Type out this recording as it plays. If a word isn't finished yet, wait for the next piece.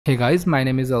Hey guys, my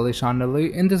name is Alishan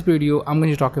Ali. In this video, I'm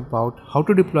going to talk about how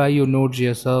to deploy your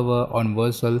Node.js server on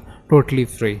Vercel totally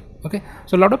free. Okay,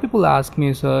 so a lot of people ask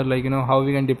me, sir, how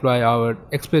we can deploy our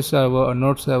Express server or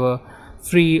Node server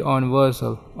free on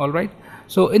Vercel. All right.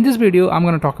 So in this video, I'm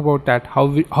going to talk about that how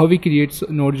we create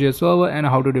Node.js server and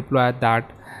how to deploy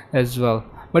that as well.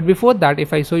 But before that,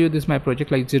 if I show you this my project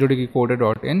like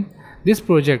 0degreecoder.in, this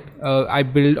project I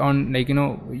built on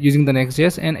using the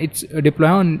Next.js, and it's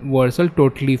deployed on Vercel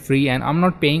totally free, and I'm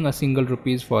not paying a single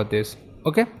rupees for this.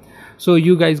 Okay, so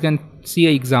you guys can see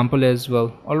an example as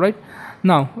well. All right,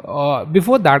 now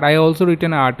before that I also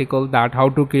written an article that how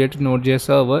to create a Node.js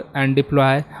server and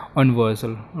deploy on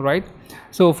Vercel. Right,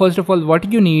 so first of all, what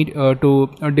you need to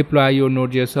deploy your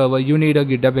Node.js server, you need a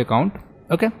GitHub account.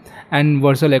 Okay, and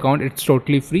Vercel account, it's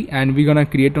totally free, and we're gonna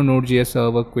create a Node.js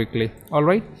server quickly. All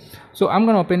right, so I'm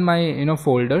gonna open my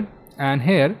folder, and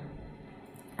here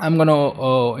I'm gonna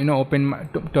open my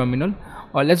terminal.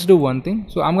 Or let's do one thing.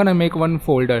 So I'm gonna make one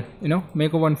folder,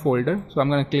 make one folder. So I'm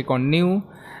gonna click on new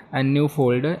and new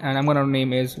folder, and I'm gonna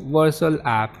name is Vercel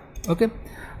app. Okay,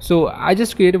 so I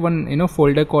just created one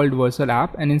folder called Vercel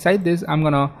app, and inside this I'm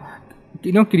gonna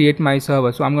create my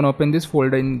server. So I'm gonna open this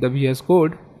folder in the VS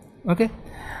Code. Okay,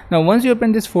 now once you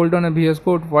open this folder on a VS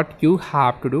Code, what you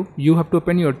have to do, you have to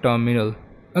open your terminal.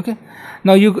 Okay,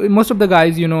 now most of the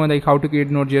guys like how to create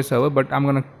Node.js server, but I'm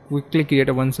gonna quickly create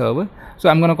a one server. So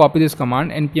I'm gonna copy this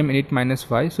command npm init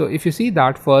 -y. So if you see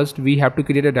that, first we have to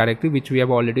create a directory, which we have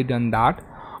already done that.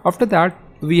 After that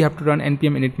we have to run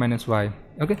npm init -y.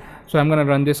 Okay, so I'm gonna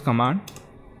run this command.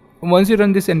 Once you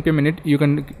run this npm init, you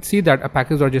can see that a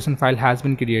package.json file has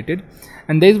been created,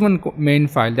 and there is one main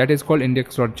file that is called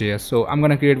index.js. So I'm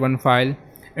gonna create one file,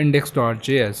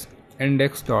 index.js.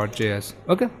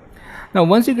 Okay, now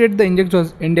once you create the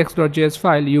index.js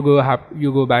file, you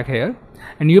go back here,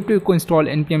 and you have to install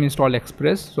npm install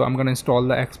express. So I'm gonna install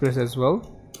the express as well.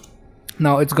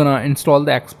 Now it's gonna install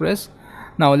the express.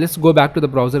 Now let's go back to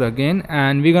the browser again,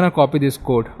 and we're gonna copy this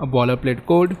code, a boilerplate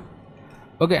code.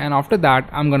 Okay, and after that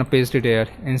I'm gonna paste it here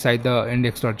inside the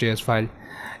index.js file.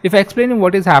 If I explain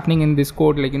what is happening in this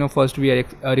code, first we are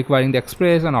requiring the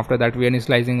express, and after that we are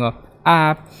initializing a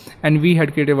app, and we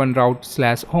had created one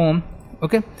route/home.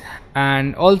 Okay,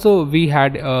 and also we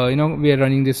had we are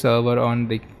running this server on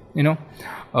the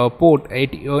port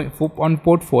 80 on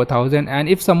port 4000, and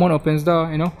if someone opens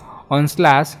the on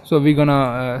slash, so we're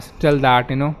gonna tell that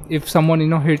if someone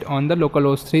hit on the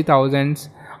localhost 3000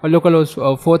 or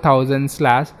localhost 4000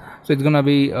 slash, so it's gonna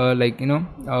be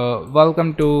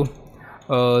welcome to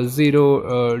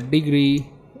 0 degree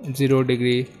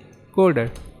coder.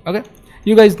 Okay,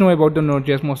 you guys know about the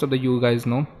Node.js, most of the you guys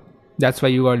know, that's why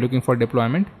you are looking for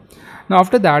deployment. Now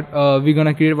after that we're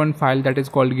gonna create one file that is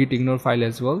called gitignore file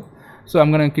as well. So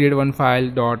I'm gonna create one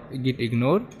file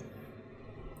 .gitignore.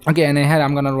 Okay, and here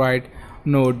I'm gonna write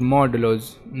node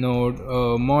modules.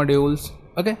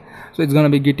 Okay, so it's gonna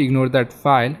be gitignore that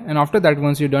file, and after that,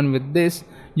 once you're done with this,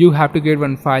 you have to create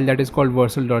one file that is called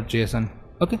vercel.json.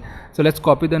 Okay, so let's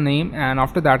copy the name, and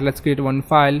after that let's create one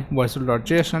file,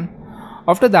 vercel.json.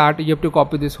 After that you have to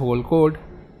copy this whole code.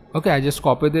 Okay, I just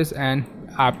copy this and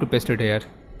I have to paste it here.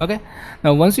 Okay,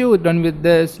 now once you're done with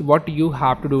this, what you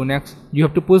have to do next, you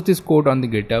have to push this code on the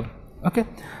GitHub. Okay,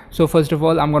 so first of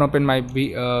all I'm gonna open my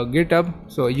GitHub.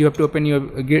 So you have to open your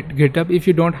GitHub. If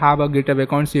you don't have a GitHub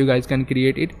account, so you guys can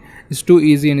create it. It's too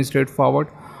easy and straightforward.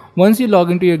 Once you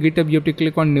log into your GitHub, you have to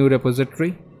click on new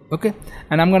repository. Okay,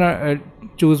 and I'm gonna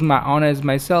choose my own as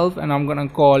myself, and I'm gonna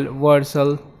call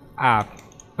Vercel app.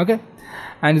 Okay,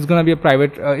 and it's gonna be a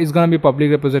private it's gonna be a public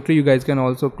repository. You guys can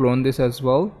also clone this as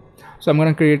well. So I'm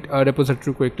gonna create a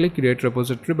repository quickly, create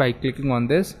repository by clicking on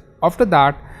this. After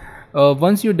that,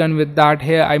 once you're done with that,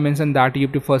 here I mentioned that you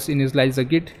have to first initialize the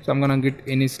git. So I'm gonna git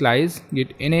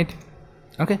init.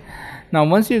 Okay, now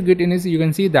once you git init, you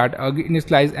can see that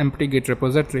initialize empty git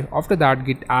repository. After that,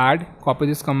 git add, copy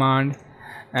this command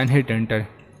and hit enter.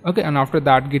 Okay, and after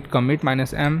that git commit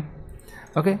 -m.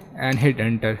 Okay, and hit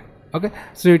enter. Okay,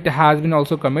 so it has been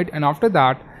also commit, and after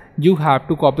that you have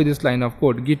to copy this line of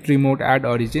code, git remote add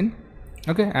origin.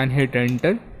 Okay, and hit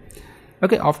enter.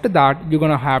 Okay, after that you're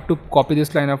gonna have to copy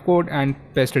this line of code and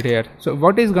paste it here. So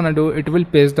what it's gonna do, it will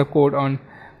paste the code on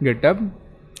GitHub.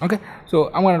 Okay, so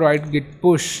I'm gonna write git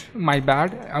push, my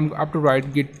bad, I'm have to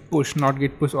write git push, not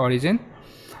git push origin.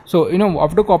 So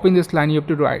after copying this line, you have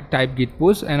to type git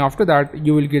push, and after that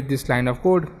you will get this line of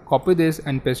code, copy this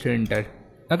and paste it enter.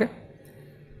 Okay,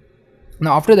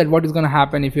 now after that, what is gonna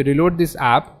happen, if you reload this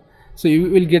app, so you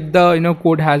will get the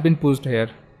code has been pushed here.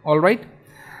 All right,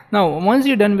 Now once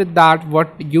you're done with that, what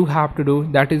you have to do,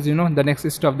 that is the next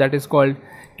stuff, that is called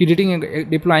creating and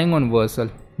deploying on Vercel.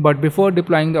 But before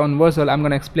deploying on Vercel, I'm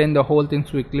gonna explain the whole thing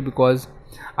quickly, because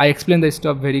I explain this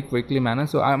stuff very quickly manner.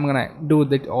 So I'm gonna do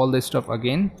all this stuff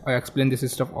again. I explain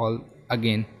this stuff all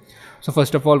again. So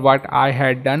first of all, what I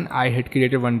had done, I had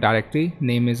created one directory,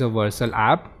 name is a Vercel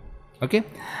app. Okay,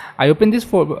 I open this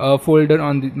folder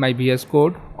on my VS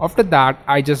Code. After that,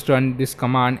 I just run this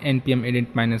command npm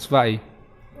init-y.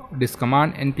 This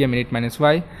command npm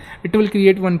init-y, it will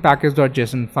create one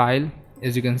package.json file,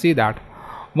 as you can see that.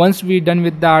 Once we done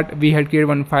with that, we had created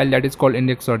one file that is called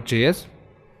index.js.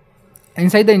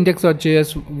 Inside the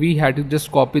index.js, we had to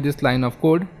just copy this line of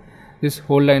code, this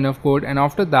whole line of code, and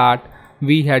after that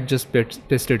we had just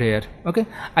pasted here. Okay,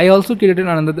 I also created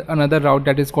another route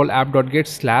that is called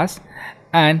app.get/,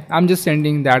 and I'm just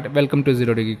sending that welcome to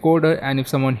 0 degree coder, and if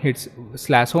someone hits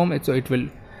 /home, so it will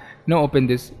open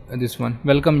this one,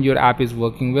 welcome, your app is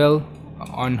working well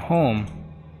on home.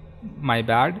 My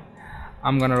bad,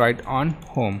 I'm gonna write on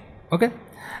home. Okay,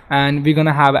 and we're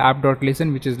gonna have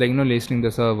app.listen, which is like listening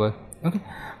the server. Okay,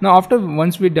 now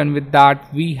once we're done with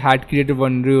that, we had created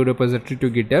one new repository to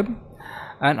GitHub,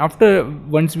 and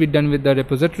once we're done with the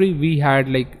repository, we had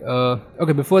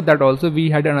okay, before that also we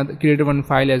had created one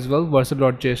file as well,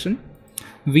 vercel.json.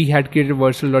 We had created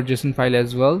vercel.json file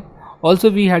as well.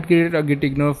 Also, we had created a git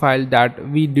ignore file that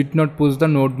we did not push the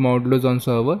node modules on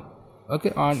server.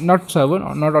 Okay, not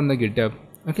on the GitHub.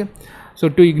 Okay, so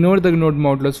to ignore the node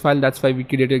modules file, that's why we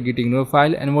created a git ignore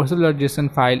file, and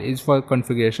vercel.json file is for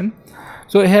configuration.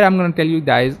 So here I'm going to tell you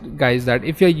guys that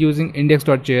if you're using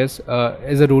index.js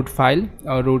as a root file,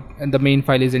 and the main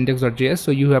file is index.js, so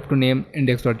you have to name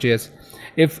index.js.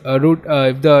 If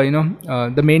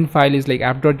the main file is like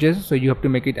app.js, so you have to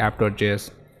make it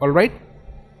app.js. All right.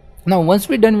 Now once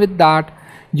we're done with that,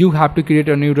 you have to create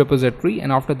a new repository,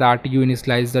 and after that you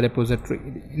initialize the repository,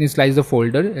 initialize the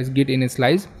folder as git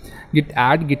initialize, git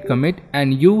add, git commit,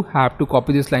 and you have to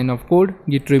copy this line of code,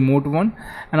 git remote one,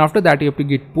 and after that you have to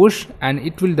git push, and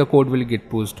the code will get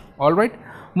pushed. All right,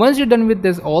 once you're done with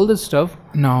all this stuff,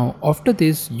 now after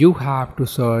this you have to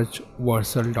search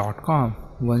vercel.com.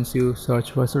 Once you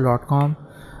search vercel.com,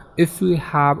 if you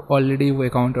have already an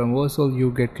account on Vercel,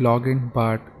 you get login,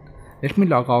 but let me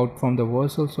log out from the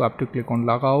Vercel, so I have to click on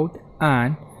log out,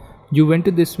 and you went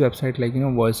to this website like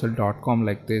vercel.com,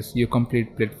 like this, your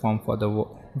complete platform for the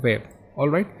web. All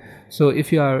right, so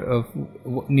if you are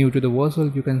new to the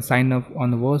Vercel, you can sign up on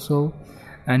the Vercel,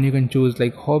 and you can choose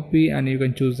like hobby, and you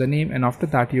can choose the name, and after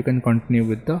that you can continue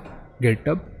with the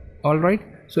GitHub. All right,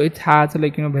 so it has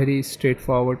very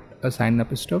straightforward sign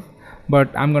up stuff,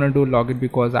 but I'm gonna do login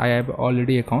because I have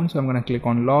already account, so I'm gonna click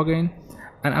on login,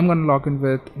 and I'm gonna log in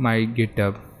with my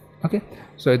GitHub. Okay,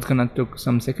 so it's gonna take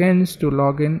some seconds to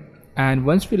log in, and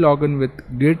once we log in with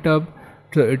GitHub,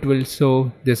 it will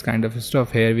show this kind of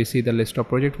stuff. Here we see the list of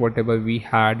project whatever we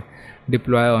had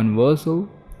deploy on Vercel.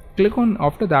 Click on,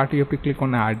 after that you have to click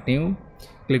on add new,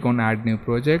 click on add new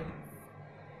project.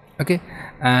 Okay,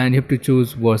 and you have to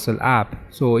choose Vercel app,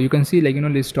 so you can see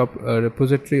list of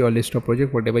repository or list of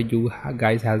project whatever you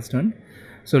guys has done.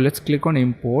 So let's click on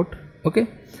import. Okay,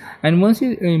 and once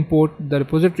you import the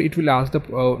repository, it will ask the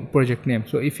project name.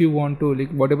 So if you want to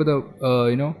whatever the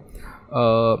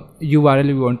URL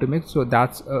you want to make, so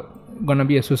that's gonna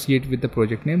be associated with the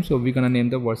project name. So we're gonna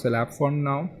name the Vercel app for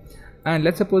now, and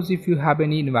let's suppose if you have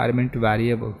any environment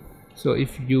variable. So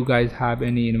if you guys have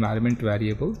any environment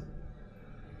variable,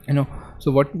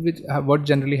 so what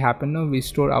generally happen now, we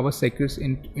store our secrets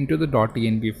into the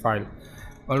 .env file.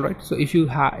 All right, so if you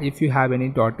have any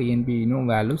 .env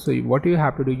value, so what you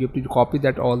have to do, you have to copy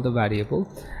that all the variable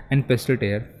and paste it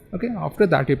here. Okay, after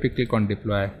that you have to click on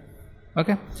deploy.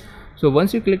 Okay, so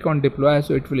once you click on deploy,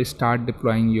 so it will start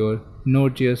deploying your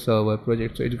Node.js server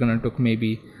project. So it's gonna take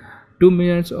maybe 2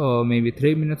 minutes or maybe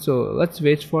 3 minutes, so let's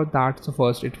wait for that. So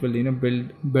first it will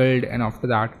build, and after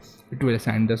that it will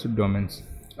assign the domains.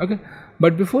 Okay,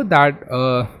 but before that,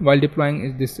 while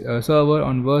deploying this server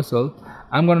on Vercel,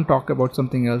 I'm going to talk about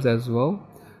something else as well.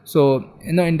 So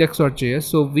in the index.js,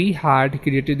 so we had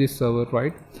created this server,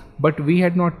 right, but we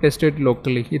had not tested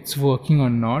locally it's working or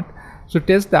not. So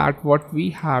test that, what we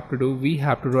have to do, we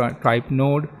have to type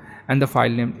node and the file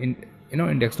name in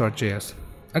index.js.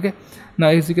 Okay, now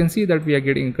as you can see that we are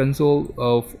getting a console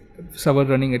of server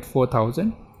running at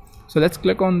 4000. So let's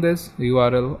click on this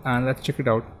URL and let's check it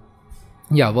out.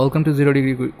 Yeah, welcome to 0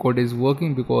 degree code is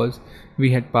working because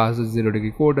we had passed the 0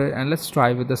 degree coder. And let's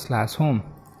try with the /home.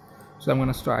 So I'm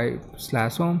gonna try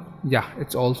 /home. Yeah,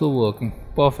 it's also working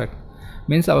perfect,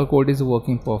 means our code is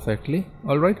working perfectly.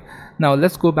 All right, now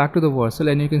let's go back to the Vercel,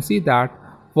 and you can see that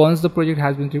Once the project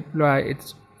has been deployed,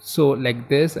 it's so like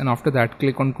this, and after that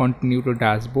click on continue to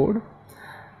dashboard.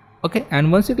 Okay,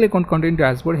 and once you click on continue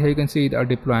dashboard, here you can see the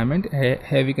deployment.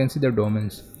 Here we can see the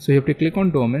domains, so you have to click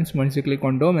on domains. Once you click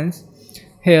on domains,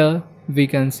 here we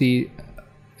can see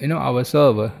our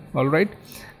server. All right,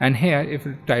 and here if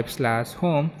you type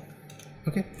 /home,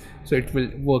 okay, so it will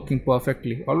working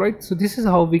perfectly. All right, so this is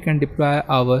how we can deploy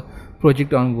our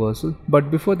project on Vercel. But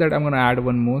before that, I'm going to add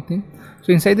one more thing.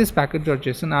 So inside this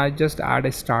package.json, I just add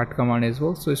a start command as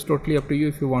well. So it's totally up to you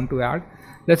if you want to add.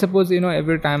 Let's suppose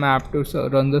every time I have to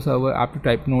run the server, I have to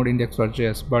type node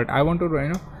index.js, but I want to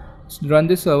run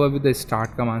this server with the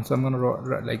start command. So I'm going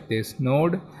to like this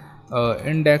node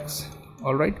index.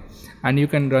 All right, and you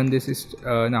can run this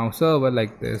now server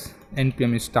like this,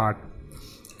 npm start.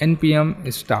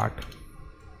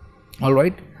 All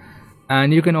right,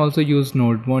 and you can also use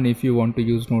node mode if you want to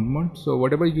use node mode. So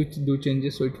whatever you do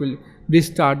changes, so it will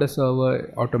restart the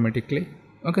server automatically.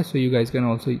 Okay, so you guys can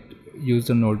also use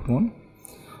the node mode.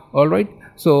 All right,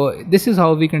 so this is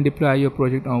how we can deploy your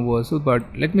project on Vercel. But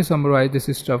let me summarize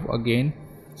this stuff again,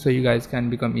 so you guys can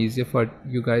become easier for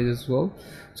you guys as well.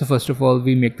 So first of all,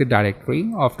 we make the directory.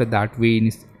 After that,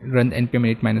 we run npm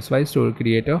init -y to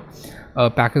create a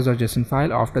package.json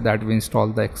file. After that, we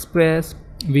install the Express.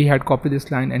 We had copied this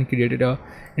line and created a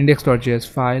index.js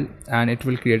file, and it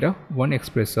will create a one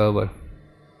Express server.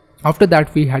 After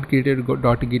that, we had created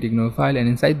a .git ignore file, and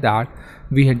inside that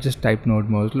we had just typed node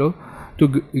modulo to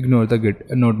ignore the git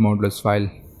node modulus file.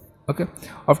 Okay,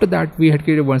 after that we had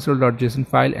created vercel.json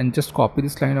file and just copy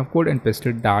this line of code and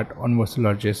pasted that on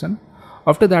vercel.json.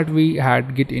 After that, we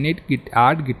had git init, git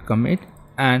add, git commit,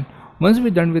 and once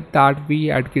we're done with that, we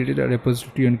had created a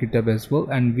repository on GitHub as well,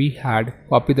 and we had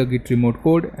copied the git remote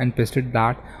code and pasted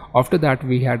that. After that,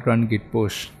 we had run git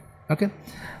push. Okay,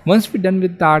 once we're done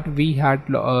with that, we had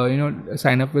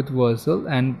sign up with Vercel,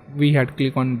 and we had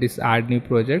click on this add new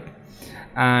project,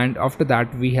 and after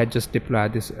that we had just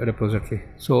deployed this repository.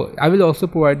 So I will also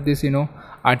provide this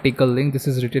article link. This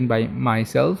is written by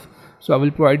myself, so I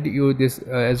will provide you this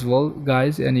as well,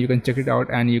 guys, and you can check it out,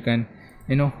 and you can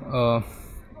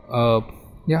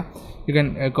yeah, you can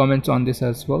comment on this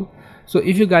as well. So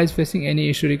if you guys facing any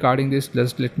issue regarding this,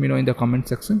 just let me know in the comment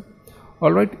section.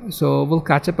 All right, so we'll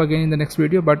catch up again in the next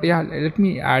video. But yeah, let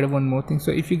me add one more thing.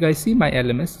 So if you guys see my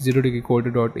LMS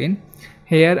 0degree-coder.in,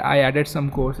 here I added some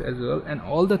codes as well, and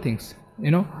all the things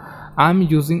I'm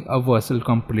using a Vercel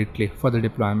completely for the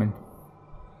deployment.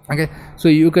 Okay, so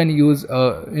you can use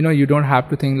you don't have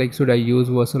to think like should I use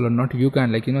Vercel or not. You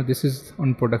can this is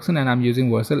on production and I'm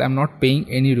using Vercel. I'm not paying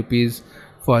any rupees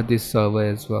for this server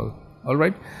as well. All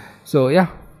right, so yeah,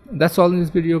 that's all in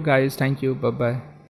this video, guys. Thank you. Bye bye.